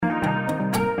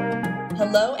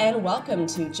Hello and welcome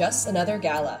to Just Another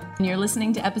Gala. And you're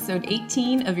listening to episode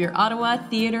 18 of your Ottawa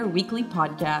Theatre Weekly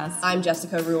podcast. I'm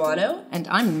Jessica Ruano. And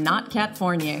I'm not Kat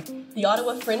Fournier. The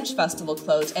Ottawa Fringe Festival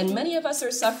closed, and many of us are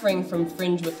suffering from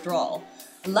fringe withdrawal.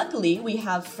 Luckily, we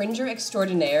have Fringer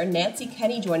extraordinaire Nancy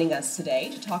Kenny joining us today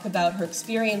to talk about her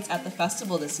experience at the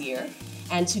festival this year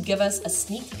and to give us a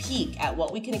sneak peek at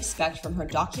what we can expect from her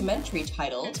documentary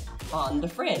titled On the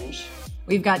Fringe.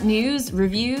 We've got news,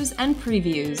 reviews, and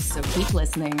previews, so keep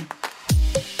listening.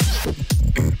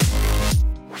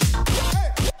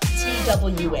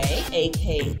 TWA,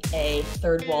 aka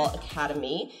Third Wall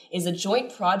Academy, is a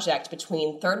joint project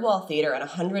between Third Wall Theatre and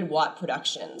 100 Watt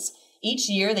Productions. Each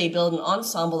year, they build an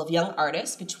ensemble of young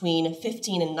artists between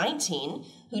 15 and 19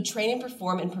 who train and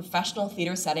perform in professional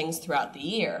theatre settings throughout the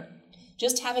year.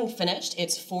 Just having finished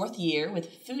its fourth year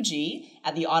with Fuji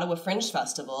at the Ottawa Fringe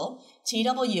Festival,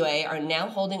 TWA are now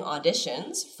holding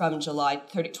auditions from July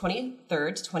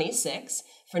 23rd to 26th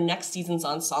for next season's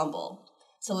ensemble.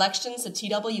 Selections to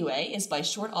TWA is by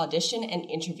short audition and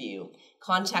interview.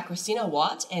 Contact Christina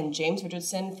Watt and James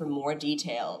Richardson for more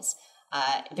details.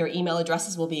 Their email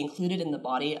addresses will be included in the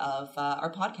body of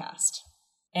our podcast.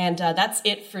 And that's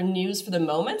it for news for the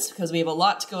moment, because we have a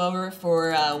lot to go over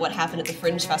for what happened at the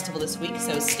Fringe Festival this week,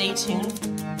 so stay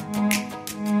tuned.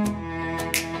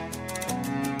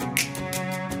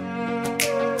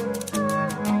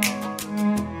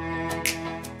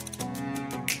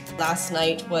 Last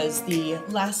night was the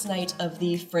last night of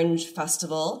the Fringe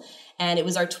Festival, and it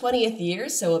was our 20th year,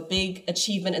 so a big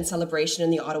achievement and celebration in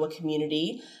the Ottawa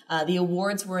community. The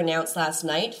awards were announced last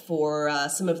night for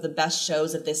some of the best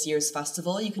shows of this year's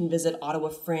festival. You can visit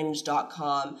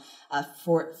ottawafringe.com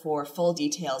for full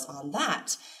details on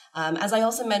that. As I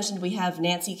also mentioned, we have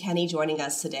Nancy Kenny joining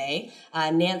us today.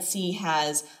 Nancy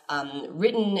has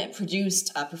written,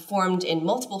 produced, performed in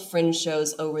multiple Fringe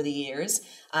shows over the years.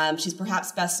 She's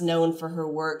perhaps best known for her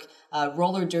work,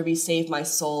 Roller Derby Save My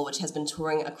Soul, which has been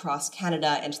touring across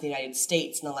Canada and to the United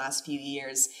States in the last few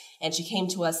years. And she came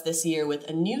to us this year with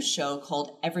a new show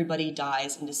called Everybody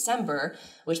Dies in December,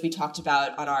 which we talked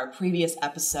about on our previous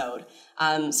episode.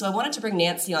 So I wanted to bring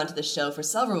Nancy onto the show for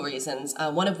several reasons,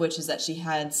 one of which is that she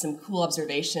had some cool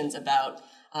observations about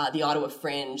the Ottawa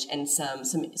Fringe and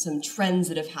some trends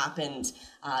that have happened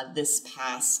this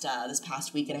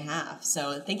past week and a half.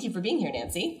 So thank you for being here,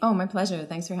 Nancy. Oh, my pleasure.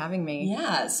 Thanks for having me.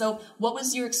 Yeah. So what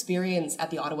was your experience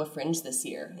at the Ottawa Fringe this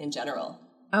year in general?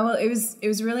 Oh, well, it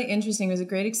was really interesting. It was a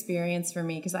great experience for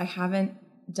me because I haven't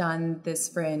done this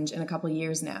Fringe in a couple of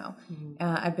years now. Mm-hmm.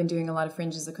 I've been doing a lot of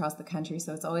Fringes across the country,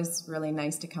 so it's always really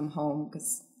nice to come home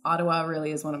because Ottawa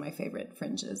really is one of my favorite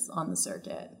Fringes on the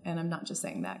circuit. And I'm not just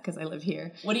saying that because I live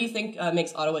here. What do you think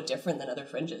makes Ottawa different than other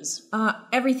Fringes?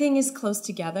 Everything is close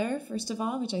together, first of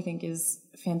all, which I think is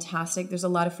fantastic. There's a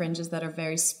lot of Fringes that are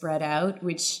very spread out,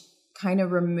 which kind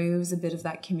of removes a bit of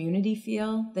that community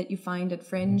feel that you find at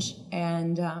Fringe.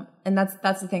 And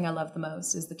that's the thing I love the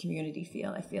most is the community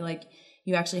feel. I feel like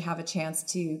you actually have a chance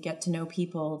to get to know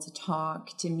people, to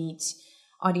talk, to meet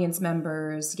audience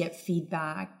members, get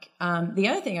feedback. The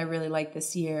other thing I really liked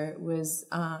this year was,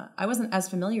 I wasn't as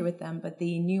familiar with them, but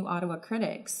the new Ottawa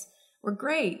critics were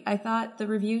great. I thought the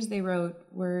reviews they wrote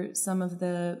were some of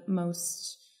the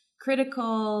most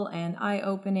critical and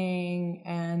eye-opening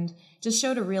and just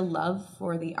showed a real love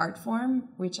for the art form,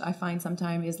 which I find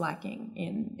sometimes is lacking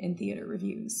in theater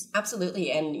reviews.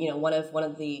 Absolutely. And, you know, one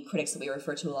of the critics that we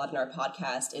refer to a lot in our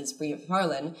podcast is Bria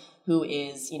Farland, who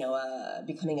is,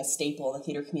 becoming a staple in the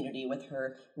theater community with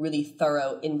her really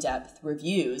thorough, in-depth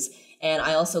reviews. And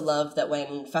I also love that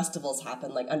when festivals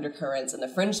happen, like Undercurrents and the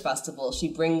Fringe Festival, she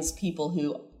brings people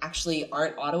who actually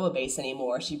aren't Ottawa-based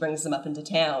anymore. She brings them up into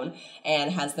town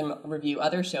and has them review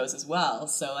other shows as well.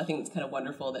 So I think it's kind of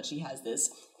wonderful that she has this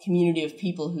community of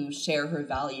people who share her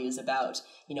values about,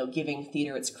 giving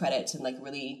theater its credit and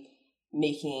really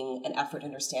making an effort to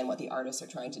understand what the artists are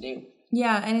trying to do.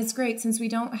 Yeah, and it's great since we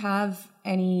don't have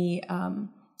any,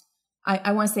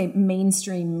 I want to say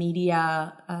mainstream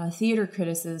media theater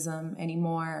criticism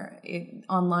anymore.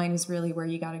 Online is really where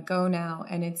you got to go now,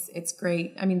 and it's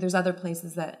great. I mean, there's other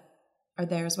places that are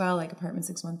there as well, like Apartment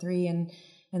 613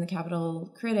 and the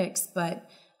Capital Critics, but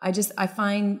I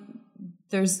find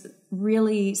there's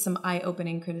really some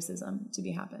eye-opening criticism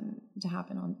to happen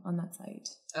on that site.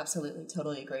 Absolutely,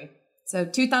 totally agree. So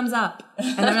 2 thumbs up.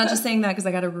 And I'm not just saying that because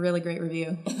I got a really great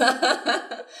review.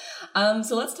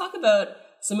 So let's talk about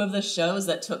some of the shows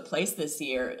that took place this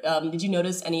year. Did you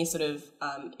notice any sort of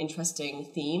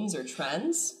interesting themes or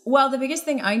trends? Well, the biggest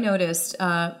thing I noticed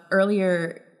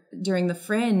earlier during the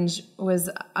Fringe was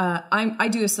I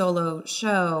do a solo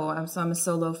show, so I'm a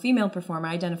solo female performer.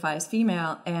 I identify as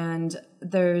female, and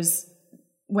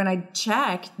when I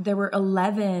checked, there were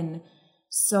 11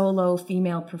 solo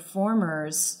female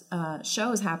performers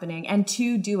shows happening, and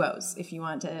 2 duos, if you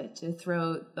want to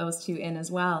throw those 2 in as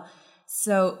well.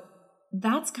 So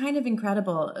that's kind of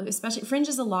incredible. Especially Fringe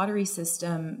is a lottery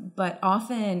system, but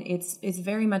often it's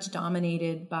very much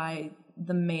dominated by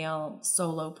the male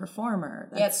solo performer.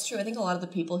 Yeah, it's true. I think a lot of the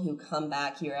people who come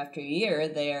back year after year,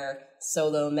 they're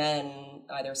solo men,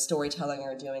 either storytelling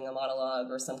or doing a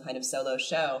monologue or some kind of solo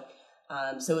show.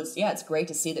 So it's great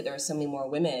to see that there are so many more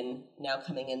women now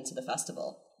coming into the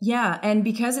festival. Yeah, and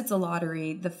because it's a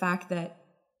lottery, the fact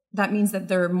that means that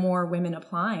there are more women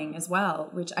applying as well,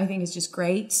 which I think is just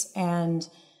great. And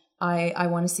I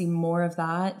want to see more of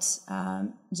that,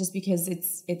 just because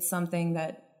it's something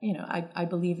that, I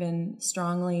believe in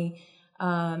strongly.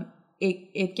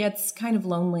 It gets kind of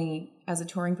lonely as a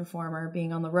touring performer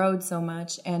being on the road so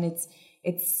much, and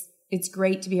it's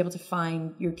great to be able to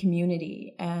find your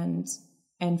community, and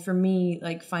for me,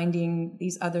 like, finding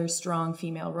these other strong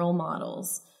female role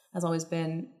models has always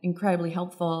been incredibly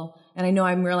helpful. And I know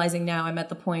I'm realizing now I'm at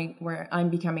the point where I'm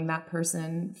becoming that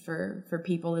person for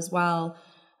people as well.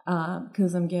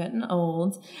 Because I'm getting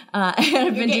old,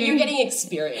 and you're getting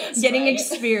experience. Getting right?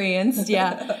 experienced,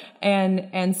 yeah.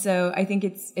 and so I think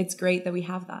it's great that we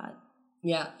have that.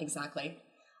 Yeah, exactly.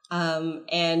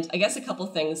 And I guess a couple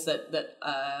things that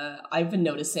I've been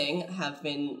noticing have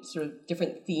been sort of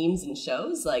different themes and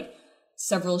shows. Like,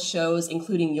 several shows,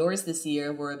 including yours this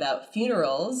year, were about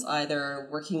funerals, either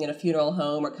working in a funeral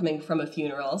home or coming from a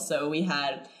funeral. So we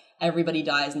had Everybody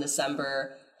Dies in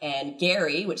December, and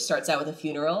Gary, which starts out with a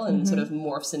funeral and sort of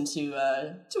morphs into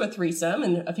a threesome,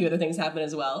 and a few other things happen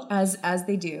as well. As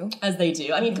they do. As they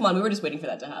do. I mean, come on, we were just waiting for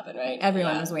that to happen, right?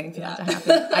 Everyone was waiting for that to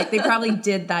happen. They probably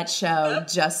did that show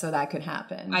just so that could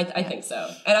happen. I think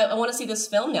so. And I want to see this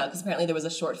film now, because apparently there was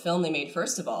a short film they made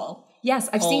first of all. Yes,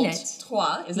 I've seen it.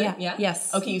 Trois, is it? Yeah.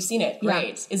 Yes. Okay, you've seen it.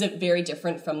 Great. Yeah. Is it very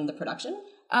different from the production?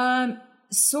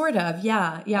 Sort of.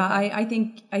 Yeah. Okay. I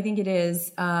think it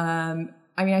is.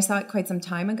 I mean, I saw it quite some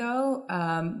time ago,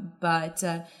 but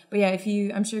yeah,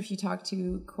 I'm sure if you talk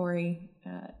to Corey,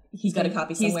 he's got a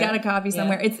copy somewhere. He's got a copy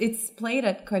somewhere. Yeah. It's played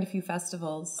at quite a few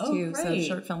festivals too, great. So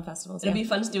short film festivals. It'd be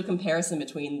fun to do a comparison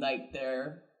between like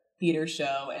their theater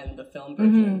show and the film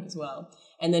version as well.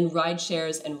 And then Ride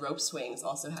Shares and Rope Swings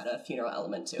also had a funeral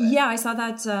element to it. Yeah, I saw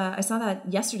that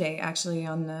yesterday actually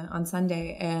on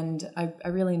Sunday, and I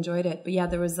really enjoyed it. But yeah,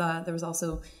 there was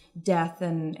also death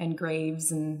and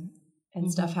graves and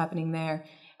stuff happening there.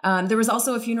 There was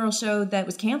also a funeral show that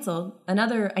was canceled.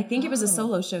 I think it was a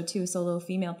solo show too, a solo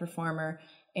female performer.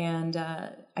 And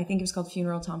I think it was called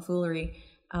Funeral Tomfoolery.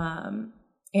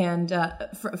 And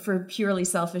for purely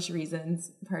selfish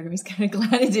reasons, part of me is kind of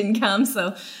glad it didn't come.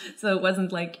 So it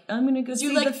wasn't like, I'm going to go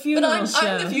see the funeral show.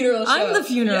 I'm the funeral show. I'm the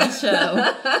funeral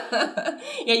show.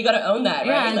 Yeah, you got to own that, right?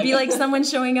 Yeah, it'd be like someone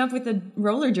showing up with a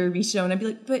roller derby show, and I'd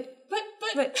be like,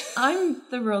 but I'm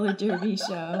the roller derby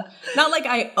show. Not like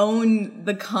I own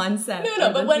the concept.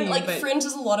 No, but when Fringe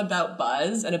is a lot about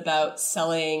buzz and about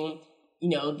selling,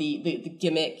 the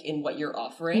gimmick in what you're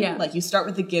offering. Yeah. Like, you start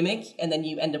with the gimmick and then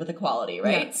you end up with the quality,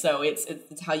 right? Yeah. So it's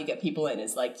how you get people in.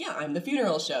 It's like, yeah, I'm the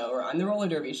funeral show or I'm the roller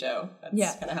derby show.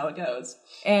 That's kind of how it goes.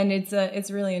 And it's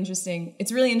really interesting.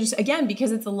 It's really interesting, again,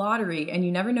 because it's a lottery and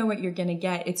you never know what you're going to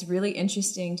get. It's really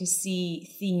interesting to see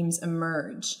themes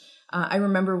emerge. I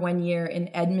remember one year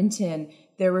in Edmonton,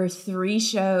 there were 3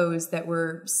 shows that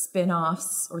were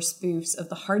spin-offs or spoofs of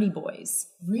the Hardy Boys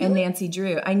and Nancy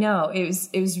Drew. I know. It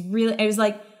was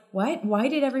like, what? Why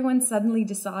did everyone suddenly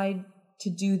decide to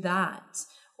do that?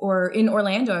 Or in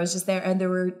Orlando, I was just there, and there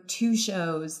were 2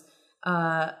 shows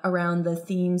around the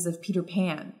themes of Peter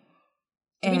Pan.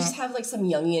 Do we just have like some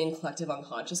Jungian collective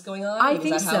unconscious going on? I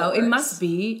think so. It must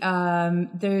be.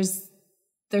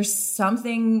 There's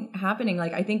something happening.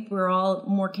 Like, I think we're all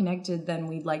more connected than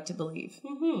we'd like to believe.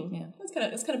 Mm-hmm. Yeah,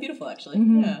 it's kind of beautiful, actually.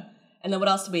 Mm-hmm. Yeah. And then what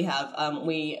else do we have?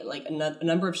 We a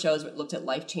number of shows looked at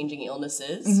life-changing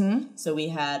illnesses. Mm-hmm. So we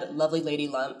had Lovely Lady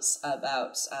Lumps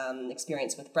about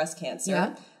experience with breast cancer.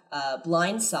 Yeah.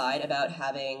 Blindside about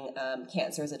having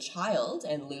cancer as a child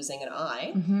and losing an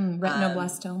eye. Mm-hmm.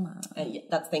 Retinoblastoma.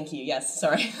 Thank you. Yes,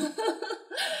 sorry.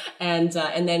 and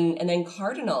then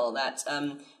Cardinal, that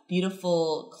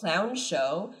beautiful clown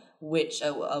show, which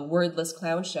a wordless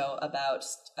clown show about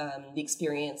the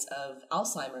experience of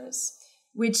Alzheimer's.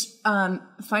 Which,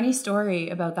 funny story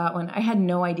about that one. I had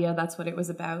no idea that's what it was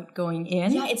about going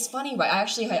in. Yeah, it's funny, right?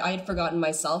 I had forgotten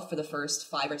myself for the first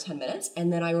 5 or 10 minutes,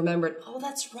 and then I remembered, oh,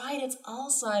 that's right, it's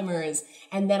Alzheimer's.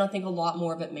 And then I think a lot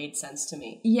more of it made sense to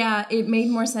me. Yeah, it made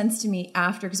more sense to me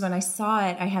after, because when I saw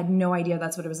it, I had no idea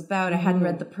that's what it was about. I hadn't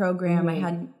read the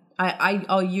program.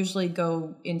 I'll usually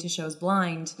go into shows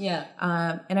blind. Yeah.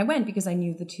 And I went because I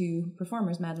knew the two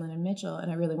performers, Madeline and Mitchell, and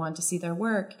I really wanted to see their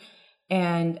work.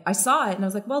 And I saw it and I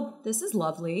was like, well, this is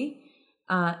lovely.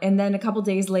 And then a couple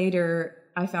days later,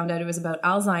 I found out it was about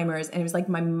Alzheimer's, and it was like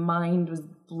my mind was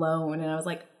blown. And I was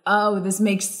like, oh, this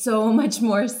makes so much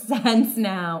more sense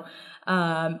now.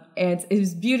 And it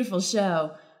was a beautiful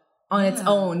show on its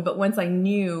own. But once I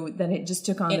knew, then it just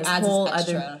took on this whole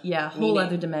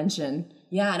other dimension.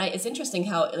 Yeah. And it's interesting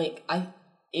how, like,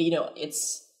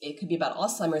 it could be about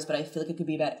Alzheimer's, but I feel like it could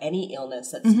be about any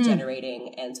illness that's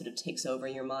degenerating and sort of takes over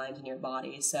your mind and your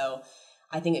body. So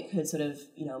I think it could sort of,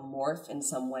 morph in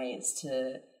some ways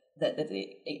to that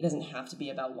it doesn't have to be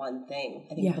about one thing.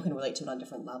 I think people can relate to it on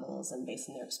different levels and based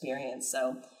on their experience.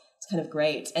 So it's kind of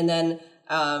great. And then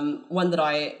one that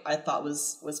I thought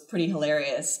was pretty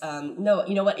hilarious. No,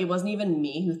 you know what? It wasn't even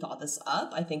me who thought this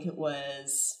up. I think it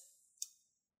was...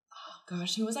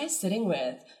 Gosh, who was I sitting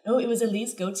with? No, it was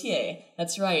Elise Gautier.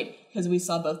 That's right, because we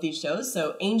saw both these shows.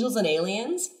 So Angels and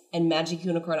Aliens and Magic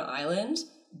Unicorn Island,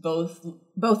 both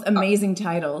amazing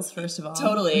titles, first of all.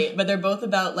 Totally, but they're both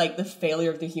about like the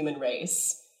failure of the human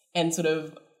race and sort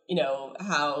of,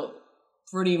 how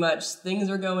pretty much things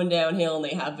are going downhill, and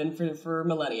they have been for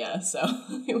millennia. So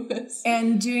it was...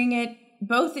 And doing it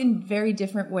both in very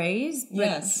different ways,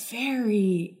 but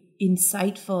very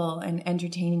insightful and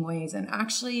entertaining ways. And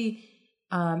actually...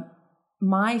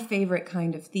 my favorite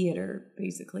kind of theater,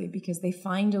 basically, because they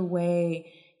find a way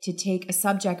to take a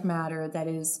subject matter that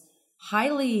is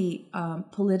highly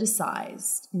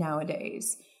politicized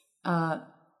nowadays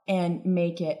and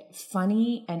make it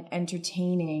funny and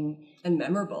entertaining. And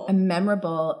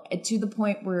memorable. To the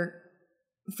point where,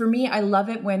 for me, I love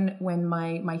it when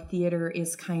my theater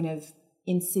is kind of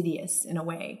insidious in a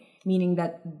way, meaning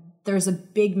that there's a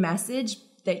big message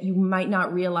that you might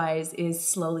not realize is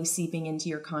slowly seeping into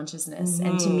your consciousness.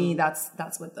 And to me, that's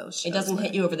what those shows It doesn't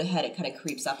hit you over the head. It kind of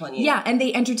creeps up on you. Yeah, and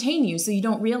they entertain you, so you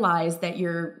don't realize that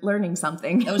you're learning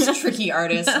something. Those tricky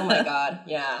artists. Oh, my God.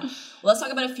 Yeah. Well, let's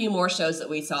talk about a few more shows that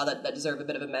we saw that deserve a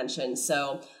bit of a mention.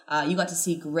 So you got to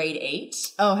see Grade 8.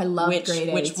 Oh, I love Grade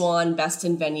 8. Which won Best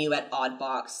in Venue at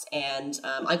Oddbox. And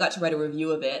I got to write a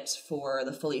review of it for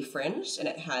the Fully Fringed. And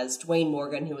it has Dwayne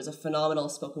Morgan, who is a phenomenal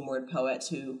spoken word poet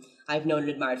who I've known and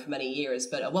admired for many years.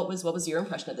 But what was your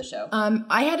impression of the show?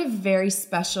 I had a very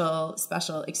special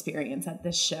experience at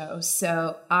this show.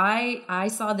 So I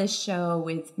saw this show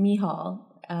with Mihal,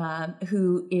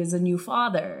 who is a new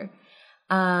father.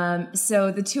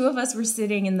 So the two of us were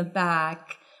sitting in the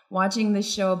back watching this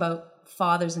show about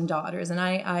fathers and daughters. And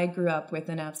I grew up with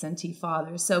an absentee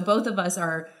father. So both of us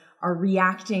are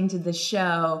reacting to the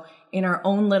show in our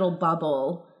own little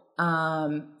bubble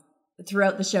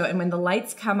throughout the show. And when the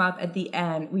lights come up at the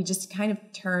end, we just kind of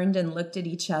turned and looked at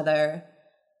each other,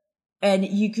 and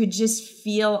you could just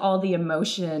feel all the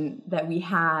emotion that we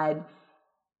had.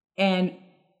 And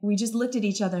we just looked at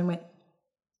each other and went,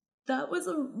 that was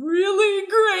a really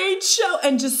great show,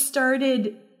 and just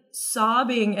started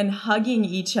sobbing and hugging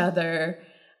each other.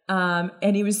 And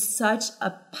it was such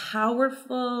a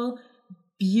powerful,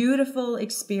 beautiful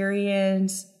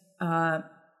experience.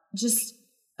 Just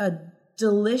a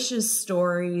delicious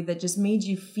story that just made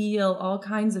you feel all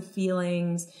kinds of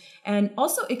feelings, and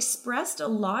also expressed a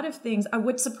lot of things.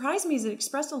 What surprised me is it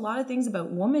expressed a lot of things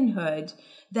about womanhood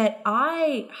that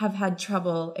I have had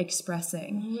trouble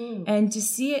expressing. And to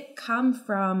see it come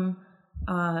from,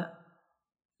 an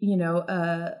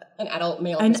adult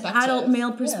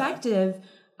male perspective,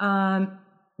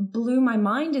 blew my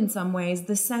mind in some ways.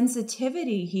 The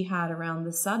sensitivity he had around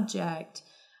the subject,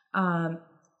 and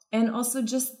also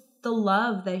just the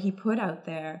love that he put out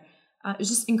there. It was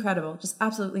just incredible, just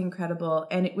absolutely incredible.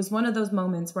 And it was one of those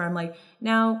moments where I'm like,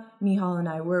 now Mihal and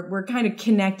I, we're kind of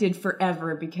connected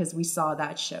forever because we saw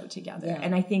that show together. Yeah.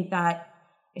 And I think that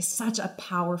is such a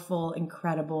powerful,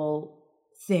 incredible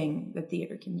thing that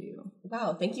theater can do.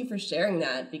 Wow, thank you for sharing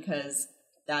that, because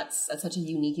that's such a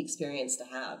unique experience to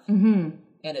have. Mm-hmm.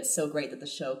 And it's so great that the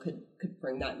show could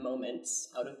bring that moment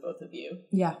out of both of you.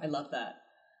 Yeah. I love that.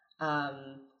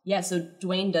 So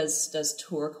Dwayne does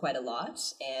tour quite a lot,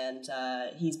 and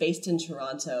he's based in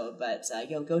Toronto, but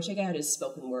go check out his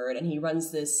spoken word. And he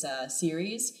runs this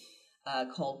series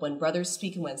called When Brothers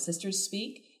Speak and When Sisters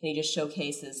Speak, and he just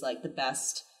showcases like the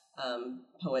best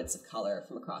poets of color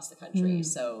from across the country.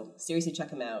 So seriously, check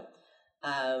them out.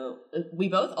 We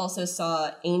both also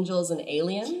saw Angels and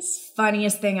Aliens.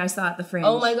 Funniest thing I saw at the Fringe.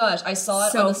 Oh my gosh, I saw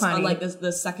it on like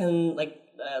the second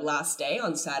last day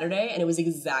on Saturday, and it was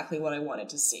exactly what I wanted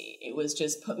to see. It was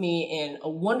just put me in a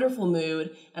wonderful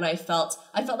mood, and I felt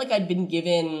like I'd been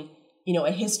given,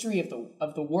 a history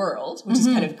of the world, which is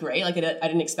kind of great. Like I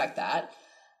didn't expect that,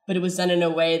 but it was done in a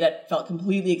way that felt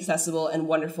completely accessible and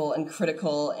wonderful and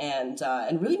critical, and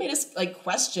really made us like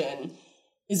question: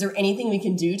 is there anything we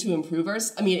can do to improve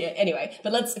ours? I mean, anyway,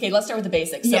 but let's start with the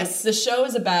basics. So yes. The show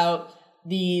is about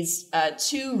these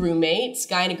two roommates,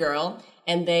 guy and a girl,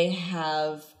 and they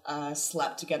have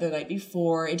slept together the night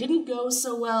before. It didn't go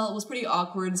so well. It was pretty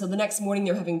awkward. So the next morning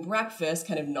they're having breakfast,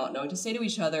 kind of not knowing to say to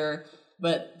each other,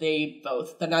 but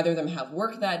neither of them have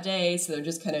work that day. So they're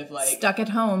just kind of like stuck at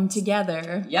home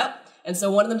together. Yep. And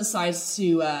so one of them decides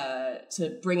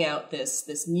to bring out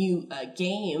this new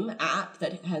game app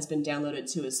that has been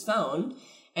downloaded to his phone,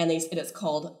 and it's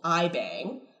called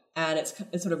iBang, and it's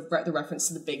sort of the reference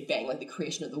to the Big Bang, like the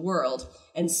creation of the world.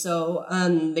 And so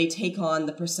they take on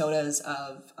the personas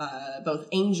of both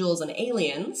angels and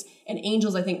aliens, and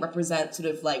angels I think represent sort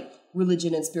of like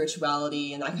religion and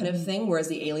spirituality and that kind of thing, whereas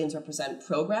the aliens represent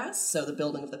progress, so the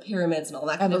building of the pyramids and all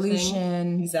that kind evolution. of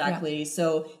thing. Exactly. Yeah.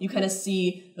 So you kind of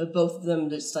see both of them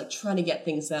just like trying to get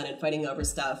things done and fighting over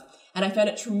stuff. And I found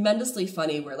it tremendously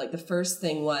funny where like the first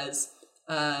thing was,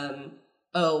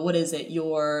 what is it?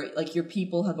 Your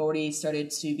people have already started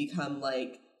to become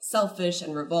like selfish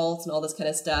and revolt and all this kind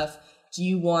of stuff. Do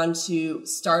you want to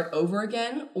start over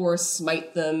again or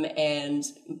smite them and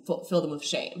fill them with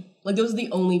shame? Like those are the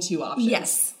only two options.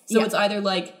 Yes. So it's either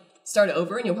like start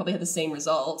over and you'll probably have the same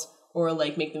result, or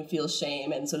like make them feel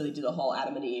shame, and sort of they do the whole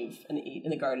Adam and Eve in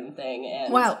the garden thing.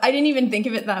 And wow, I didn't even think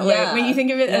of it that way. When you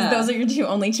think of it as those are your two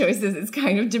only choices, it's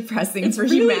kind of depressing for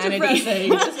really humanity.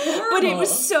 Depressing. It's horrible. But it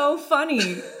was so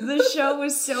funny. The show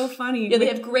was so funny. Yeah, they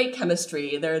have great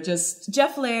chemistry. They're just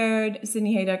Jeff Laird,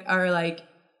 Sidney Haydock are like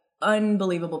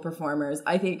unbelievable performers.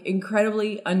 I think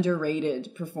incredibly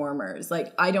underrated performers.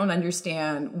 Like I don't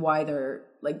understand why they're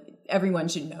like everyone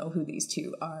should know who these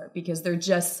two are, because they're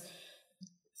just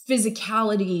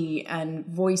physicality and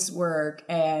voice work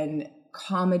and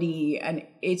comedy, and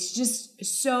it's just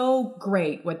so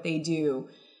great what they do.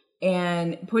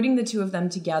 And putting the two of them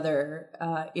together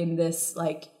in this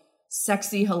like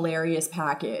sexy, hilarious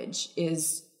package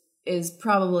is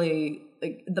probably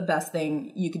like the best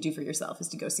thing you could do for yourself is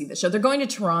to go see the show. They're going to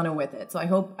Toronto with it, so I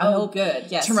hope good.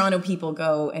 Yes. Toronto people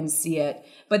go and see it.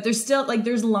 But there's still like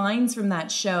there's lines from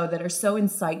that show that are so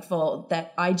insightful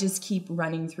that I just keep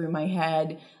running through my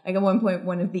head. Like at one point,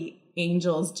 one of the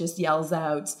angels just yells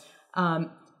out,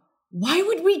 "Why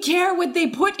would we care what they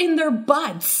put in their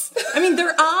butts? I mean,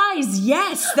 their eyes,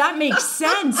 yes, that makes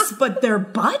sense, but their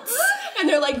butts?" And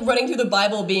they're like running through the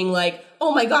Bible being like,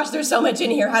 oh my gosh, there's so much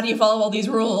in here. How do you follow all these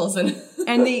rules? And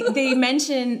they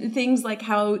mention things like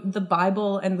how the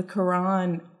Bible and the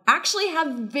Quran actually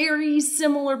have very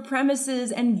similar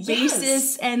premises and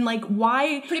basis, and like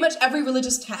why pretty much every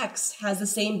religious text has the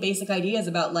same basic ideas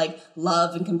about like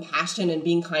love and compassion and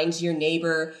being kind to your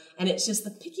neighbor. And it's just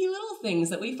the picky little things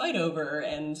that we fight over.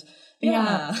 And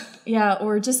yeah,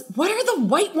 or just what are the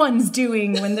white ones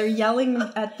doing when they're yelling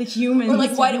at the humans? Or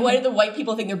like why do the white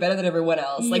people think they're better than everyone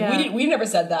else? Like we never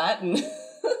said that. And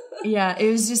yeah, it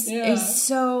was just it was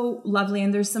so lovely,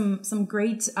 and there's some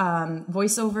great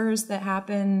voiceovers that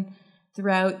happen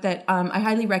throughout that I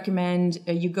highly recommend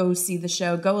you go see the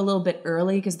show. Go a little bit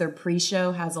early because their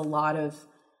pre-show has a lot of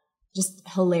just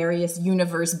hilarious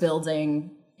universe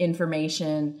building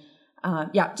information.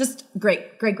 Just great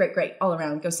all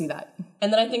around. Go see that.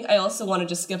 And then I think I also want to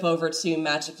just skip over to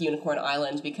Magic Unicorn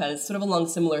Island, because sort of along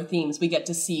similar themes, we get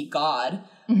to see God,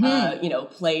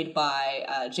 played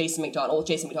by Jason McDonald.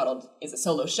 Jason McDonald is a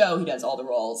solo show. He does all the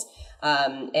roles.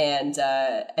 And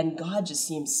God just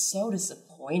seems so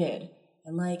disappointed.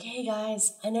 And like, hey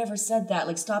guys, I never said that.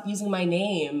 Like, stop using my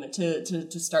name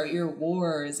to start your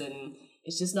wars, and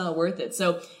it's just not worth it.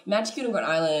 So Magic Unicorn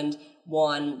Island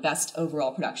won Best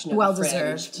Overall Production. Well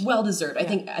deserved. Well deserved.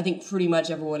 Yeah. I think pretty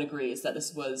much everyone agrees that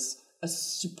this was a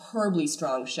superbly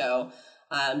strong show.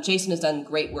 Jason has done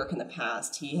great work in the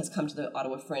past. He has come to the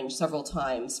Ottawa Fringe several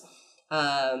times.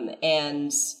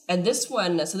 And this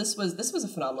one, so this was a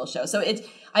phenomenal show. So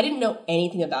I didn't know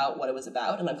anything about what it was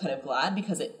about, and I'm kind of glad,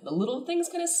 because the little things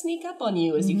kind of sneak up on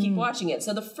you as you keep watching it.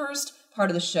 So the first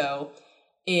part of the show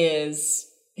is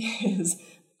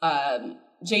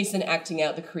Jason acting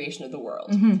out the creation of the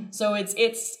world. So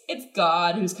it's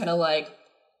God who's kind of like,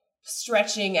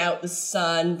 stretching out the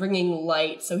sun, bringing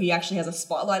light. So he actually has a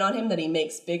spotlight on him that he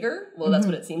makes bigger. Well, that's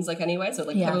what it seems like anyway. So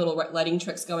like clever little lighting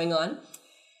tricks going on.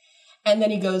 And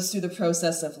then he goes through the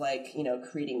process of like, you know,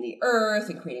 creating the earth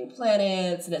and creating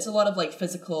planets. And it's a lot of like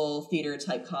physical theater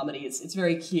type comedy. It's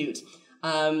very cute.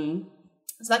 So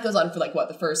that goes on for like, what,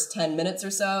 the first 10 minutes or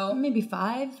so? Maybe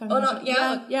 5. Oh, no,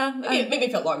 yeah. Maybe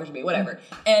it felt longer to me, whatever.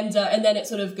 And then it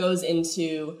sort of goes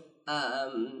into,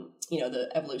 you know, the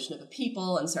evolution of a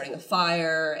people and starting a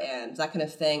fire and that kind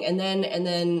of thing. And then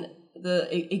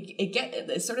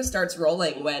it sort of starts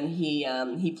rolling when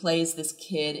he plays this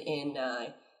kid in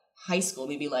high school,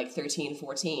 maybe like 13,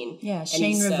 14. Yeah,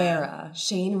 Shane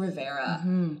Rivera.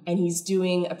 And he's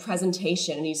doing a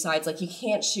presentation and he decides like he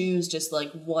can't choose just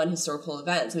like one historical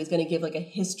event. So he's going to give like a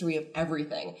history of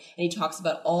everything. And he talks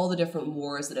about all the different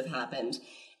wars that have happened.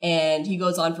 And he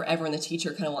goes on forever and the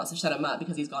teacher kind of wants to shut him up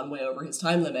because he's gone way over his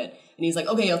time limit. And he's like,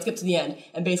 okay, let's skip to the end.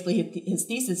 And basically his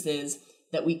thesis is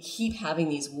that we keep having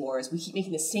these wars. We keep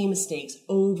making the same mistakes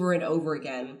over and over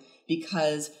again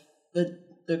because the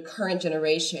current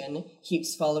generation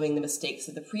keeps following the mistakes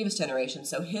of the previous generation.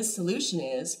 So his solution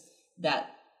is that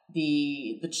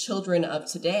the children of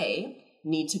today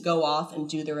need to go off and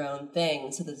do their own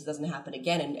thing so that this doesn't happen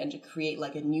again, and to create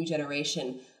like a new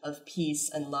generation of peace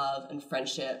and love and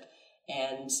friendship,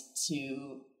 and to,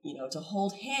 you know, to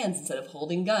hold hands instead of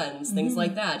holding guns, things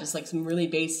like that. Just like some really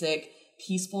basic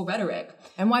peaceful rhetoric.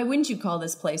 And why wouldn't you call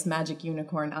this place Magic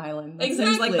Unicorn Island? That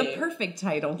exactly. seems like the perfect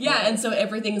title. Yeah, and so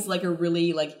everything's like a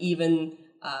really like even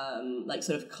like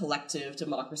sort of collective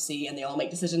democracy, and they all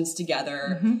make decisions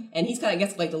together. And he's kind of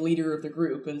gets like the leader of the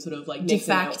group and sort of like de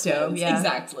facto, yeah,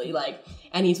 exactly. Like,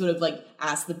 and he sort of like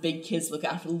asks the big kids to look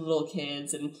after the little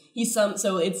kids, and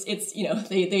so it's you know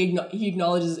he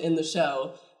acknowledges in the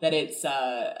show that it's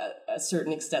a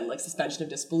certain extent like suspension of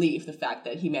disbelief, the fact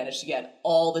that he managed to get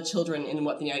all the children in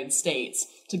the United States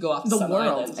to go off to some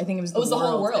island. I think it was the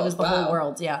whole world. It was the whole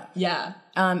world, yeah. Yeah.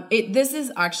 This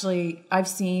is actually, I've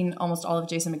seen almost all of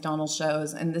Jason McDonald's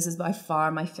shows, and this is by far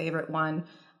my favorite one.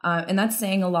 And that's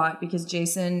saying a lot because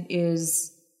Jason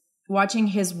watching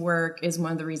his work is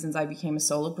one of the reasons I became a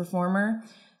solo performer.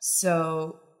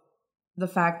 So the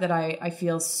fact that I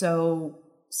feel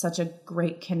such a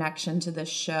great connection to this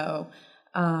show.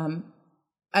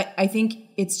 I think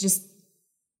it's just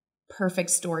perfect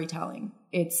storytelling.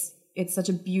 It's such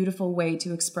a beautiful way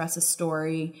to express a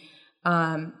story.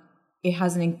 It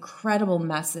has an incredible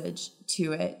message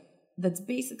to it that's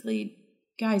basically,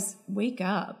 guys, wake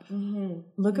up.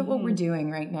 Look at what we're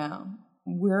doing right now.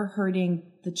 We're hurting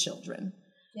the children.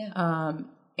 Yeah.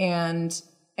 And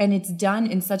it's done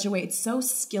in such a way, it's so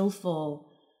skillful.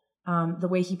 The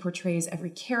way he portrays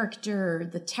every character,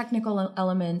 the technical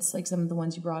elements, like some of the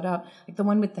ones you brought up, like the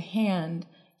one with the hand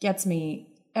gets me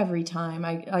every time.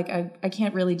 I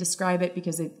can't really describe it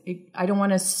because I don't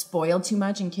want to spoil too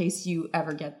much in case you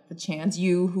ever get the chance,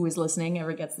 you who is listening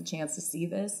ever gets the chance to see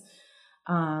this.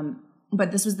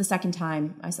 But this was the second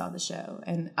time I saw the show,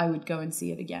 and I would go and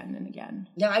see it again and again.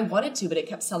 Yeah, I wanted to, but it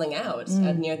kept selling out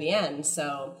near the end,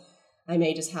 so I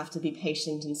may just have to be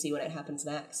patient and see when it happens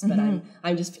next. But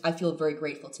I feel very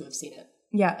grateful to have seen it.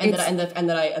 Yeah, and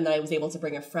that I was able to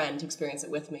bring a friend to experience it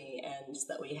with me, and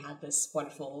that we had this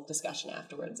wonderful discussion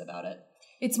afterwards about it.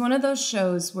 It's one of those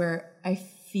shows where I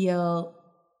feel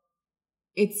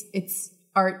it's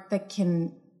art that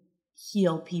can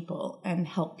heal people and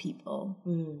help people.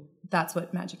 That's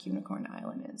what Magic Unicorn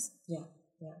Island is. Yeah.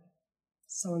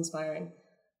 So inspiring.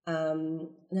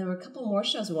 There were a couple more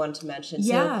shows we wanted to mention.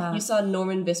 Yeah. So you saw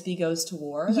Norman Bisbee Goes to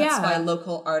War. That's by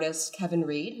local artist Kevin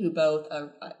Reed, who both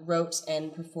wrote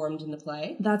and performed in the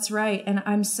play. That's right. And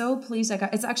I'm so pleased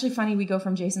it's actually funny we go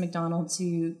from Jason McDonald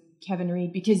to Kevin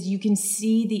Reed because you can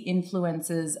see the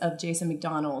influences of Jason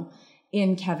McDonald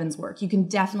in Kevin's work. You can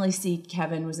definitely see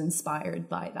Kevin was inspired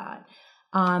by that.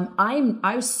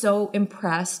 I was so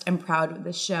impressed and proud with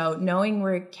this show, knowing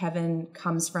where Kevin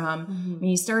comes from. I mean,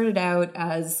 he started out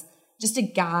as just a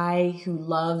guy who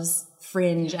loves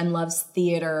Fringe and loves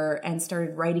theater and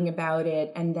started writing about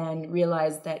it, and then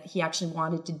realized that he actually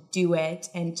wanted to do it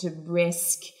and to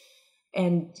risk,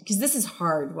 and because this is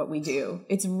hard what we do.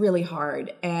 It's really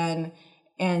hard. And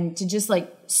to just like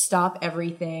stop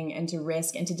everything and to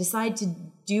risk and to decide to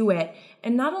do it,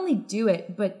 and not only do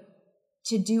it, but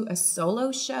to do a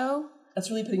solo show. That's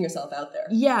really putting yourself out there.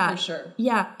 Yeah. For sure.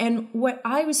 Yeah. And what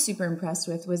I was super impressed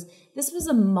with was this was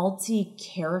a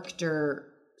multi-character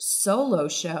solo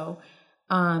show.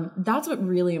 That's what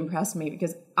really impressed me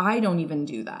because I don't even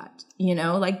do that. You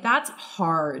know, like that's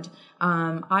hard.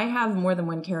 I have more than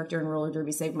one character in Roller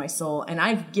Derby Save My Soul, and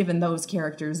I've given those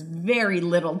characters very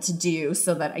little to do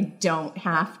so that I don't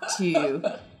have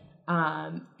to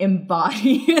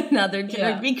embody another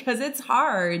character because it's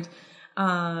hard.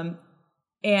 And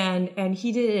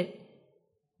he did it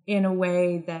in a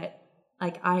way that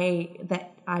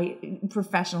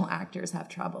professional actors have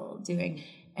trouble doing.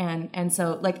 And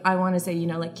so like I want to say,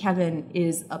 like Kevin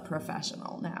is a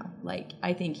professional now. Like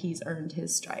I think he's earned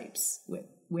his stripes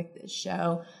with this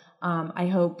show. I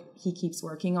hope he keeps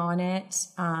working on it.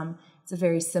 It's a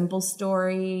very simple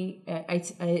story.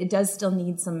 It does still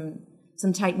need some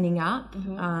tightening up.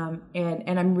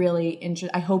 And I'm really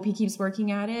interested. I hope he keeps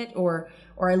working at it, or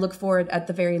I look forward at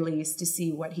the very least to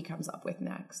see what he comes up with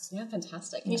next. Yeah,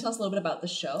 fantastic. Can you tell us a little bit about the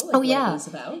show? What it is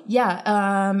about?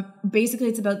 Yeah. Basically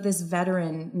it's about this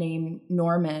veteran named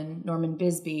Norman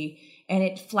Bisbee, and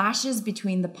it flashes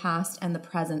between the past and the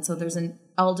present. So there's an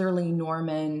elderly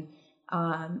Norman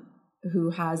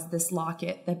who has this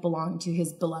locket that belonged to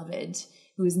his beloved,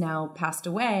 who is now passed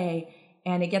away,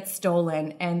 and it gets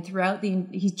stolen. And throughout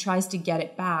he tries to get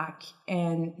it back.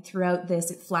 And throughout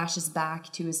this, it flashes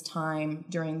back to his time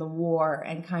during the war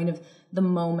and kind of the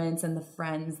moments and the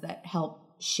friends that help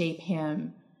shape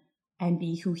him and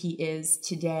be who he is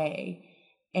today.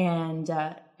 And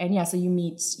yeah, so you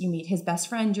meet his best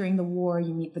friend during the war.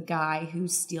 You meet the guy who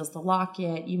steals the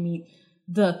locket. You meet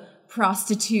the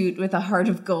prostitute with a heart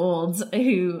of gold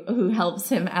who helps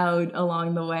him out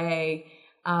along the way.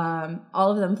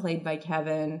 All of them played by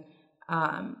Kevin.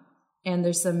 And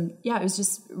there's it was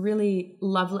just really a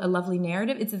lovely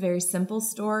narrative. It's a very simple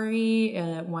story,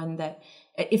 one that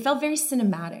it felt very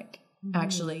cinematic,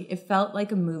 actually. It felt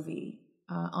like a movie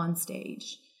on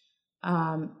stage.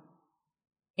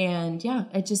 And yeah,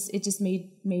 it just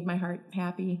made my heart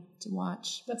happy to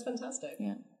watch. That's fantastic.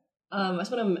 Yeah. I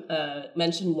just want to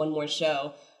mention one more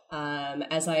show.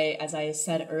 As I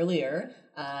said earlier,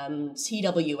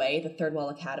 TWA, the Third Wall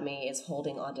Academy, is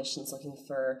holding auditions looking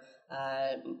for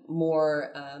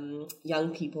more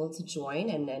young people to join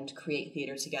and create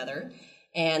theater together.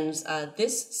 And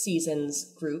this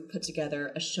season's group put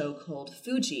together a show called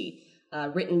Fuji,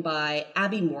 written by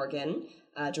Abby Morgan,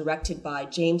 directed by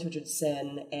James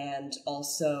Richardson, and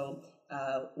also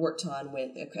worked on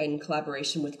in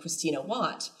collaboration with Christina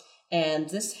Watt. And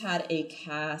this had a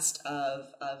cast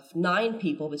of 9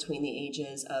 people between the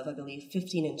ages of, I believe,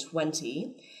 15 and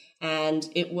 20. And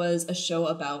it was a show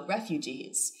about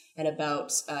refugees and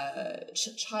about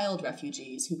child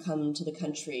refugees who come to the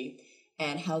country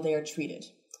and how they are treated.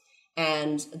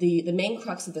 And the main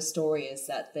crux of the story is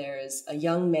that there's a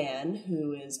young man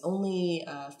who is only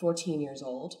 14 years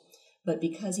old, but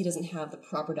because he doesn't have the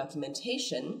proper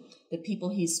documentation, the people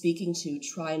he's speaking to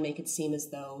try and make it seem as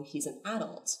though he's an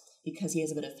adult, because he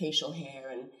has a bit of facial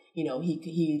hair and,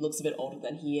 he looks a bit older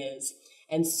than he is.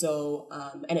 And so,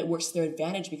 and it works to their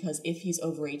advantage because if he's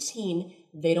over 18,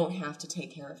 they don't have to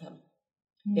take care of him.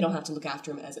 Mm-hmm. They don't have to look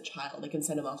after him as a child. They can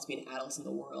send him off to be an adult in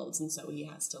the world. And so he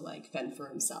has to fend for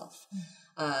himself.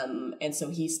 Mm-hmm. And so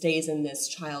he stays in this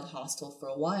child hostel for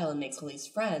a while and makes all these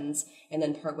friends. And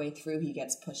then partway through, he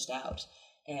gets pushed out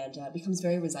and becomes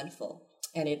very resentful.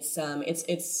 And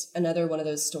it's another one of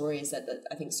those stories that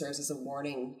I think serves as a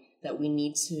warning that we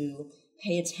need to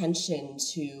pay attention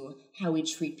to how we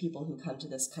treat people who come to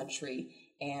this country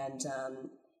and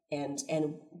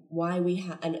why we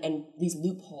have and these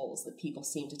loopholes that people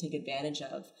seem to take advantage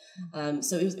of.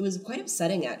 So it was quite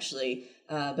upsetting, actually,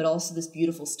 but also this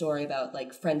beautiful story about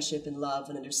friendship and love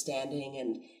and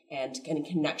understanding and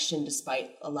connection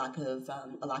despite a lack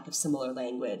of similar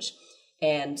language.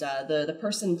 And the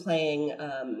person playing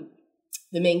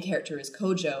the main character is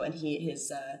Kojo, and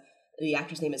the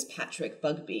actor's name is Patrick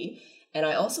Bugbee. And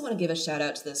I also want to give a shout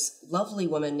out to this lovely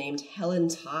woman named Helen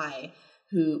Tai,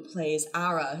 who plays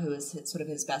Ara, who is sort of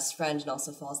his best friend and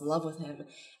also falls in love with him.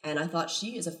 And I thought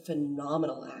she is a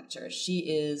phenomenal actor. She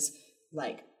is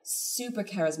super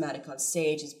charismatic on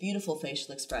stage, has beautiful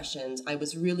facial expressions. I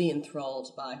was really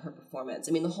enthralled by her performance.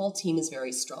 I mean, the whole team is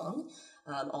very strong.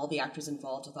 All the actors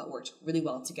involved I thought worked really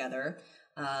well together.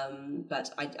 But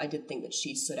I did think that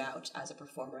she stood out as a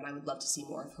performer, and I would love to see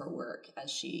more of her work as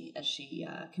she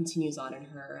continues on in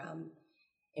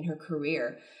her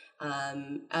career.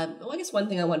 Well, I guess one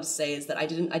thing I wanted to say is that I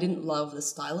didn't love the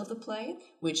style of the play,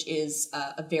 which is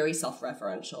a very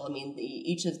self-referential. I mean,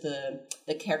 each of the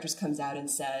characters comes out and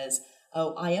says,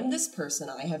 "Oh, I am this person.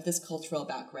 I have this cultural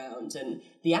background," and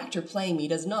the actor playing me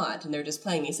does not, and they're just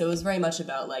playing me. So it was very much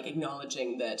about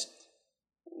acknowledging that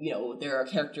there are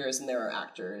characters and there are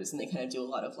actors, and they kind of do a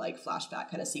lot of like flashback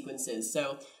kind of sequences.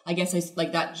 So I guess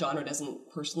that genre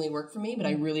doesn't personally work for me, but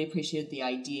I really appreciated the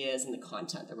ideas and the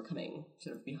content that were coming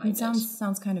sort of behind it.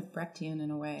 Sounds kind of Brechtian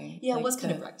in a way. Yeah, it was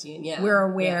kind of Brechtian, yeah. We're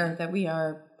aware that we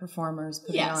are performers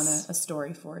putting on Yes. a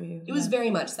story for you. It was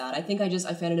very much that. I think I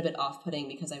found it a bit off-putting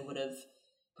because I would have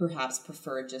perhaps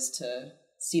preferred just to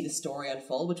see the story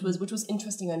unfold, which was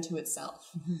interesting unto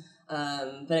itself.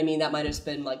 But I mean, that might have just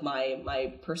been like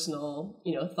my personal,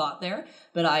 thought there.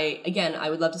 But I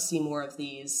would love to see more of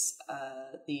these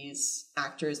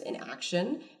actors in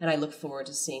action, and I look forward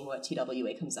to seeing what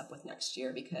TWA comes up with next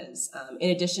year. Because in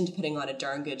addition to putting on a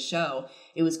darn good show,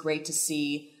 it was great to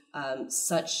see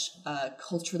such a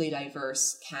culturally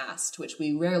diverse cast, which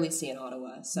we rarely see in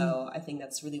Ottawa. So I think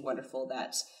that's really wonderful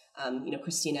that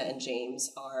Christina and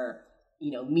James are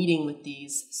meeting with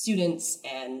these students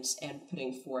and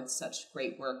putting forth such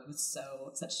great work with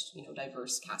such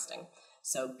diverse casting.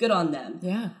 So good on them.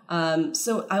 Yeah.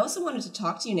 So I also wanted to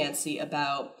talk to you, Nancy,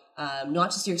 about not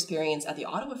just your experience at the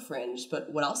Ottawa Fringe,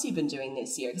 but what else you've been doing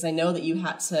this year. Because I know that you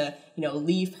had to,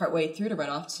 leave partway through to run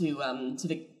off to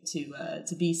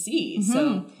BC.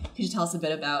 So could you tell us a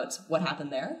bit about what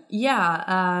happened there? Yeah,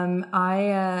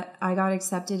 I got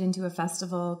accepted into a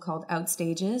festival called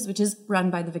Outstages, which is run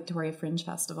by the Victoria Fringe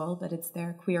Festival, but it's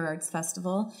their queer arts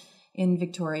festival in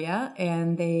Victoria,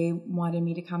 and they wanted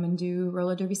me to come and do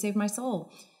Roller Derby Save My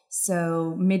Soul.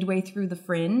 So midway through the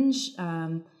Fringe,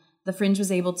 the Fringe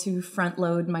was able to front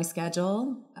load my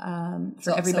schedule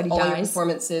for Everybody all Dies. Your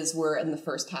performances were in the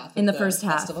first half. In the first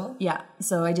half, festival? Yeah.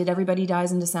 So I did Everybody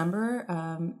Dies in December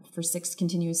for 6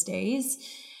 continuous days,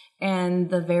 and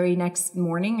the very next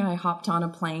morning I hopped on a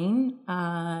plane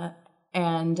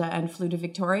and flew to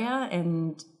Victoria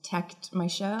and teched my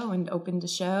show and opened a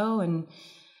show and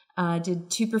did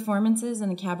 2 performances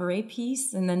and a cabaret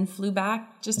piece, and then flew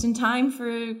back just in time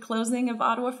for closing of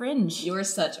Ottawa Fringe. You are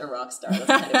such a rock star. That's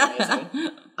kind of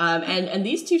amazing. And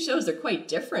these 2 shows are quite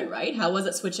different, right? How was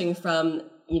it switching from,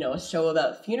 a show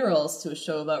about funerals to a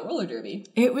show about roller derby?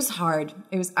 It was hard.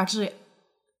 It was actually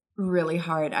really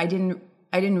hard. I didn't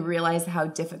realize how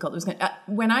difficult it was going to...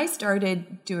 when I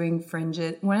started doing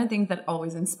Fringes, one of the things that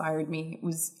always inspired me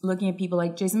was looking at people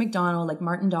like Jason McDonald, like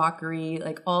Martin Dockery,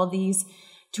 like all these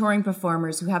touring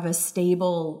performers who have a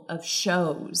stable of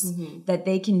shows that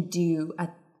they can do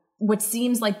at what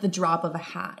seems like the drop of a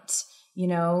hat.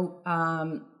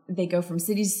 They go from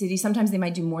city to city. Sometimes they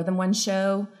might do more than one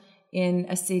show in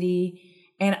a city.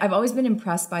 And I've always been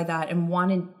impressed by that and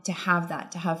wanted to have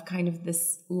that, to have kind of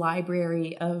this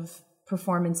library of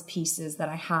performance pieces that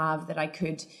I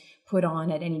could put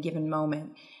on at any given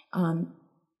moment. And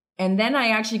then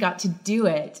I actually got to do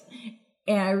it.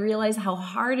 And I realized how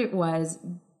hard it was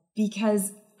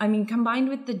because, combined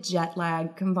with the jet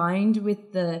lag, combined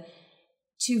with the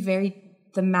 2 very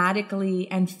thematically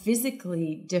and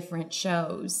physically different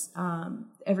shows,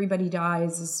 Everybody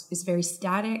Dies is very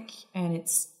static and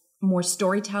it's more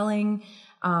storytelling,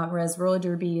 whereas roller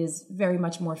derby is very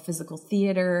much more physical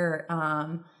theater.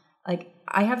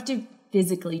 I have to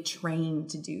physically train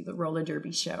to do the roller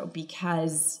derby show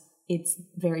because it's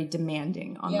very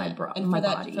demanding on my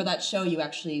body. For that show, you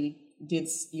actually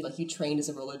you trained as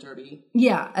a roller derby.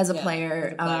 Yeah, as a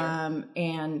player.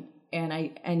 And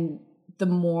the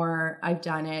more I've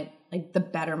done it, like the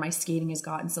better my skating has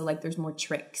gotten. So like there's more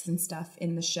tricks and stuff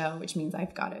in the show, which means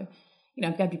I've got to,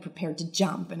 I've got to be prepared to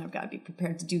jump and I've got to be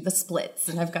prepared to do the splits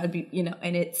and I've got to be,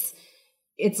 and it's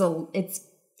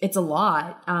a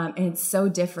lot. And it's so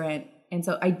different. And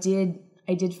so I did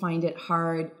find it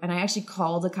hard. And I actually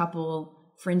called a couple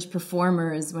Fringe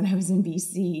performers when I was in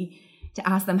BC to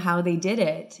ask them how they did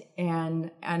it.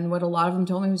 And what a lot of them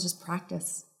told me was just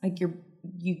practice. Like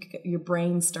your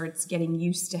brain starts getting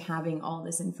used to having all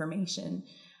this information.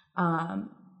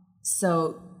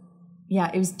 So yeah,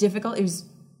 it was difficult. It was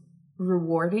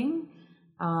rewarding,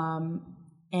 and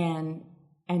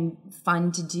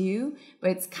fun to do, but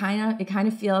it kind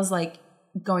of feels like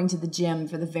going to the gym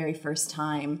for the very first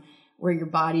time where your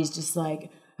body's just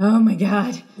like, oh my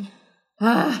God.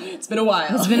 It's been a while.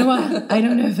 I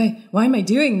don't know why am I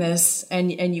doing this?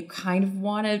 And you kind of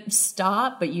want to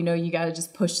stop, but you got to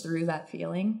just push through that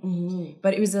feeling. Mm-hmm.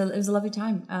 But it was a lovely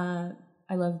time.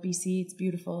 I love BC. It's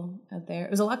beautiful out there.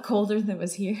 It was a lot colder than it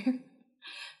was here,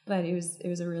 but it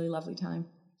was a really lovely time.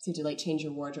 So you had to change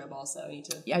your wardrobe also.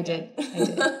 Yeah, I did.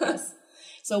 Yes.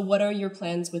 So what are your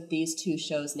plans with these 2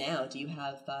 shows now? Do you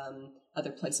have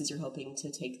other places you're hoping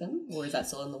to take them, or is that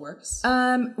still in the works?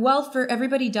 Well, for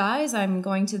Everybody Dies, I'm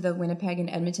going to the Winnipeg and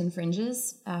Edmonton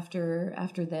Fringes after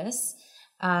this.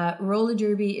 Roller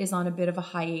derby is on a bit of a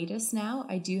hiatus now.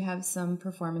 I do have some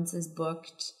performances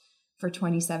booked for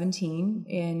 2017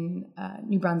 in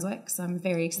New Brunswick, so I'm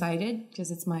very excited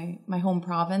because it's my home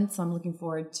province. So I'm looking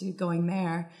forward to going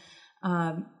there.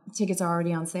 Tickets are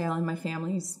already on sale, and my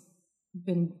family's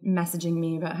been messaging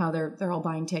me about how they're all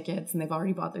buying tickets, and they've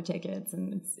already bought their tickets,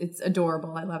 and it's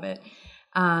adorable. I love it.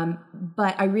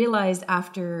 But I realized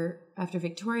after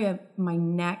Victoria, my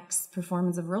next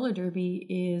performance of roller derby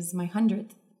is my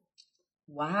 100th.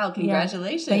 Wow,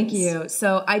 congratulations. Yeah, thank you.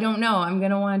 So I don't know. I'm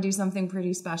going to want to do something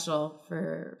pretty special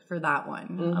for that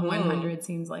one. Mm-hmm. 100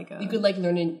 seems like You could like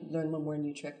learn one more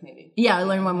new trick maybe. Yeah,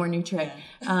 learn one more new trick.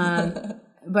 Yeah.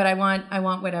 But I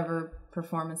want whatever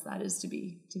performance that is to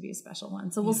be a special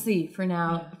one. So we'll see. For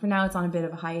now it's on a bit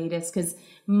of a hiatus because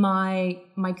my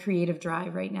creative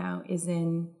drive right now is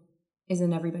in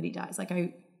Everybody Dies. Like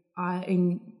I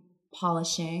in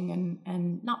polishing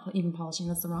and not even polishing,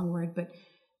 that's the wrong word, but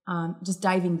just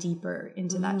diving deeper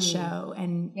into that show.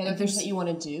 And there's things that you want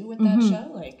to do with that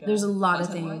show. Like there's a lot of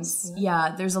things.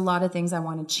 Yeah, there's a lot of things I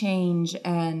want to change,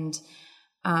 and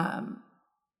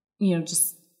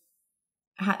just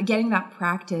getting that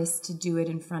practice to do it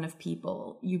in front of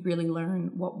people. You really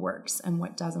learn what works and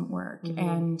what doesn't work.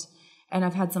 And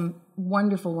I've had some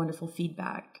wonderful, wonderful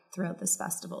feedback throughout this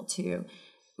festival too,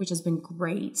 which has been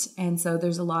great. And so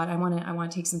there's a lot. I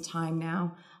want to take some time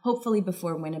now, hopefully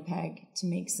before Winnipeg, to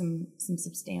make some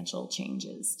substantial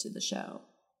changes to the show.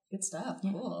 Good stuff.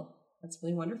 Yeah. Cool. That's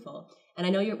really wonderful. And I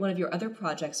know one of your other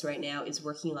projects right now is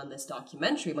working on this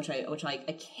documentary, which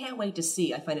I can't wait to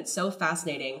see. I find it so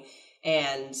fascinating.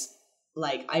 And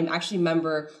like, I actually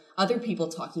remember other people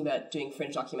talking about doing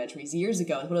fringe documentaries years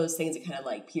ago. It's one of those things that kind of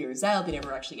like peters out. They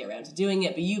never actually get around to doing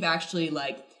it, but you've actually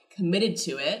like committed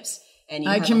to it. And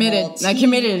I committed.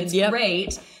 It's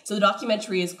great. So the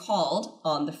documentary is called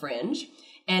On the Fringe.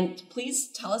 And please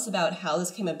tell us about how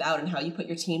this came about and how you put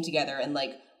your team together and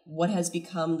like what has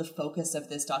become the focus of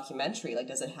this documentary. Like,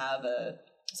 does it have a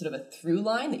sort of a through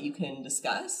line that you can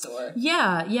discuss? Or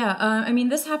I mean,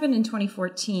 this happened in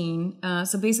 2014.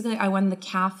 So basically I won the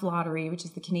CAF lottery, which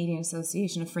is the Canadian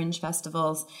Association of Fringe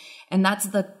Festivals. And that's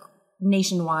the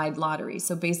nationwide lottery.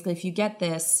 So basically, if you get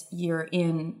this, you're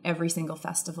in every single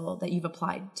festival that you've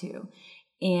applied to.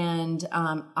 And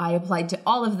I applied to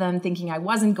all of them thinking I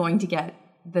wasn't going to get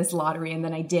this lottery, and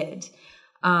then I did.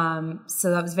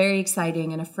 So that was very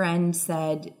exciting. And a friend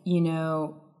said,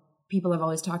 people have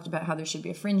always talked about how there should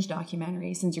be a fringe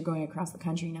documentary. Since you're going across the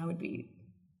country, now would be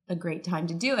a great time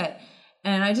to do it.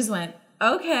 And I just went,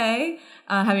 okay.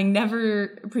 Having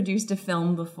never produced a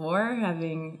film before,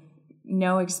 having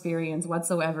no experience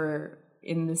whatsoever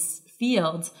in this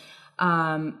field.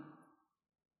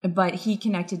 But he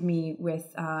connected me with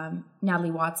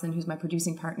Natalie Watson, who's my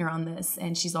producing partner on this,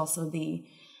 and she's also the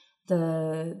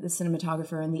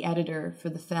cinematographer and the editor for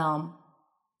the film.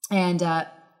 And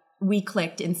we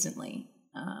clicked instantly.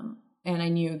 And I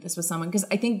knew this was someone, because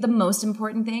I think the most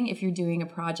important thing, if you're doing a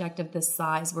project of this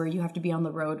size where you have to be on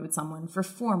the road with someone for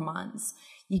 4 months,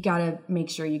 you got to make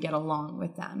sure you get along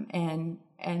with them.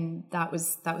 And that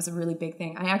was a really big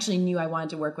thing. I actually knew I wanted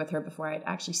to work with her before I'd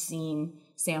actually seen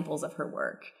samples of her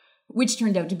work, which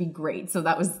turned out to be great. So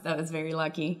that was very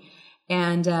lucky.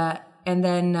 And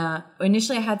then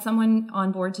initially I had someone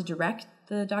on board to direct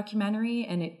the documentary,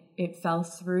 and it fell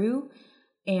through.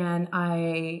 And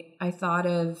I thought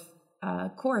of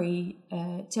Corey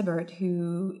Tibbert,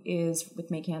 who is with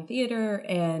Maycan Theatre,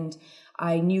 and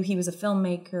I knew he was a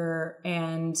filmmaker,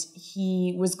 and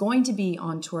he was going to be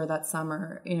on tour that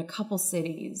summer in a couple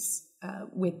cities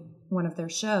with one of their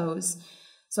shows.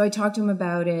 So I talked to him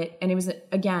about it, and it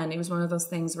was one of those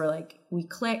things where like we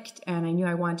clicked, and I knew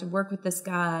I wanted to work with this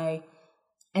guy.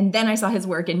 And then I saw his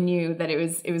work and knew that it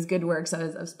was good work, so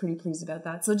I was pretty pleased about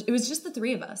that. So it was just the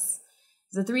three of us.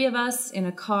 It was the three of us in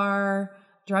a car,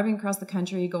 driving across the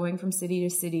country, going from city to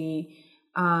city,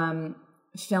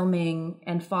 filming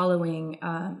and following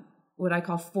what I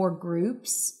call 4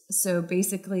 groups. So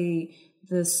basically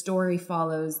the story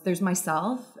follows, there's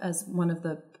myself as one of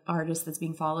the artists that's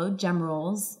being followed. Jem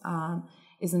Rolls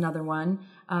is another one.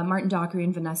 Martin Dockery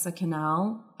and Vanessa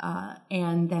Canal.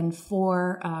 And then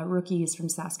 4 rookies from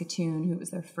Saskatoon who it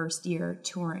was their first year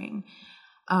touring.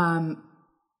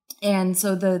 And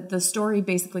so the story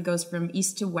basically goes from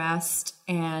east to west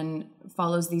and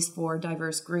follows these 4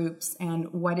 diverse groups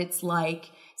and what it's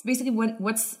like. It's basically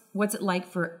what's it like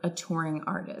for a touring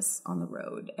artist on the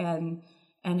road, and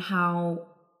how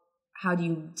do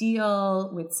you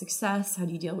deal with success? How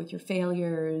do you deal with your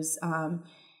failures?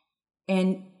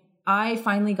 And I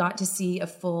finally got to see a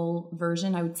full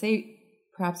version. I would say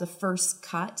perhaps a first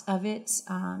cut of it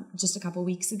just a couple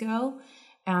weeks ago.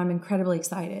 And I'm incredibly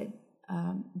excited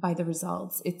by the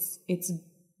results. It's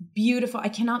beautiful. I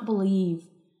cannot believe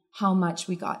how much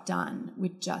we got done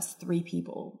with just 3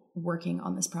 people working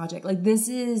on this project. Like, this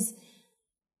is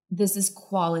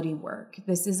quality work.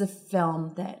 This is a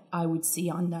film that I would see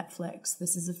on Netflix.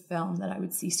 This is a film that I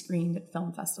would see screened at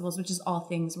film festivals, which is all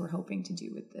things we're hoping to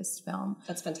do with this film.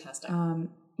 That's fantastic.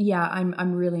 Yeah,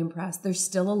 I'm really impressed. There's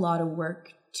still a lot of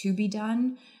work to be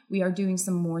done. We are doing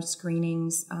some more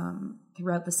screenings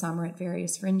throughout the summer at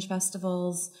various fringe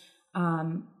festivals.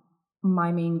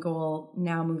 My main goal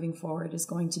now moving forward is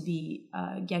going to be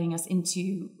getting us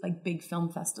into like big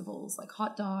film festivals like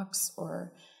Hot Docs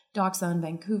or Doxa in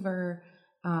Vancouver,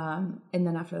 and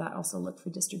then after that also look for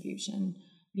distribution,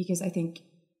 because I think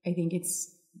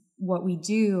it's what we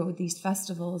do. These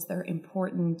festivals, they're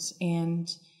important and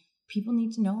people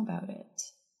need to know about it.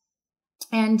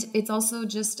 And it's also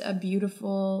just a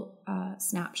beautiful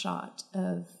snapshot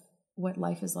of what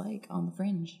life is like on the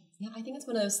fringe. Yeah, I think it's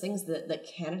one of those things that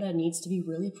Canada needs to be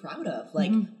really proud of.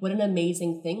 Like, what an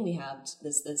amazing thing we have,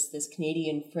 this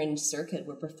Canadian fringe circuit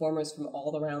where performers from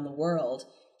all around the world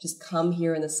just come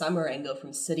here in the summer and go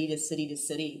from city to city to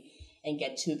city and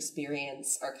get to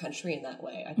experience our country in that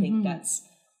way. I think that's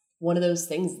one of those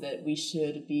things that we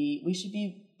should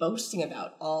be boasting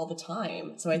about all the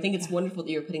time. So I think it's wonderful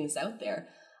that you're putting this out there.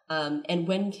 And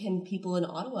when can people in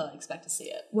Ottawa expect to see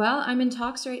it? Well, I'm in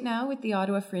talks right now with the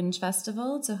Ottawa Fringe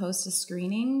Festival to host a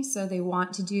screening. So they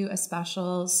want to do a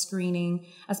special screening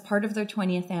as part of their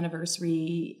 20th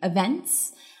anniversary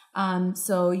events.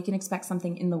 So you can expect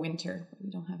something in the winter. We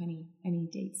don't have any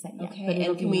dates set yet. Okay,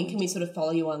 and can we sort of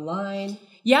follow you online?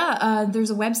 Yeah,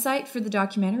 there's a website for the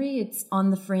documentary. It's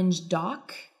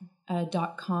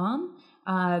onthefringedoc.com.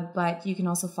 But you can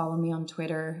also follow me on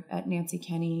Twitter at Nancy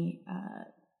Kenny.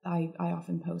 I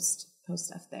often post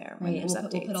stuff there. Right, and we'll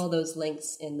put all those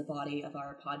links in the body of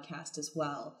our podcast as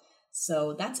well.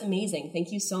 So that's amazing.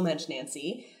 Thank you so much,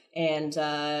 Nancy. And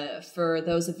for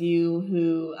those of you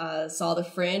who saw The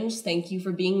Fringe, thank you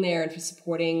for being there and for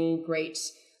supporting great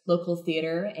local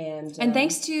theater. And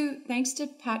thanks to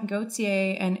Pat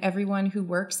Gauthier and everyone who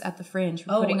works at The Fringe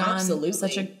for putting on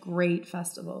such a great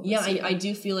festival. Yeah, I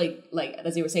do feel like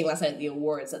as you were saying last night at the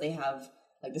awards, that they have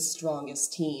like the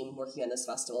strongest team working on this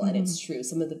festival. And it's true.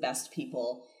 Some of the best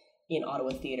people in Ottawa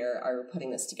theater are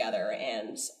putting this together,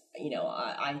 and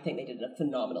I think they did a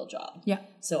phenomenal job. Yeah.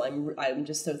 So I'm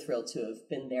just so thrilled to have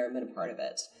been there and been a part of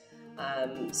it.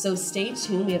 So stay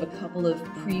tuned. We have a couple of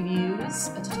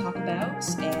previews to talk about,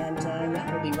 and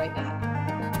we'll be right back.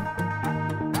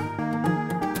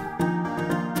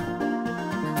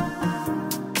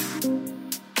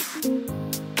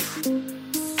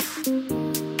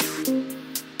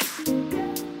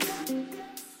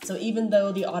 So even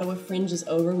though the Ottawa Fringe is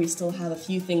over, we still have a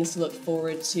few things to look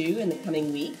forward to in the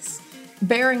coming weeks.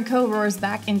 Bear & Co. roars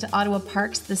back into Ottawa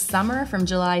parks this summer from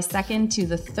July 2nd to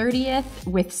the 30th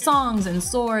with songs and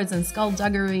swords and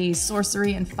skullduggery,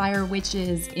 sorcery and fire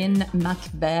witches in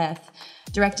Macbeth.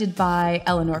 Directed by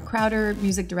Eleanor Crowder,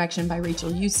 music direction by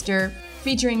Rachel Euster,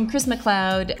 featuring Chris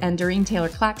McLeod and Doreen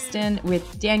Taylor-Claxton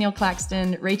with Daniel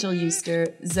Claxton, Rachel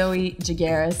Euster, Zoe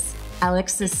Jagaris,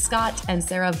 Alexis Scott, and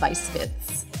Sarah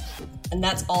Weiswitz. And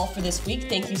that's all for this week.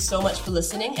 Thank you so much for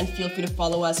listening, and feel free to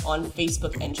follow us on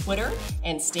Facebook and Twitter,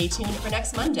 and stay tuned for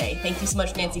next Monday. Thank you so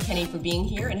much, Nancy Kenny, for being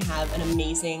here, and have an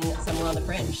amazing summer on the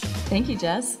Fringe. Thank you,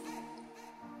 Jess.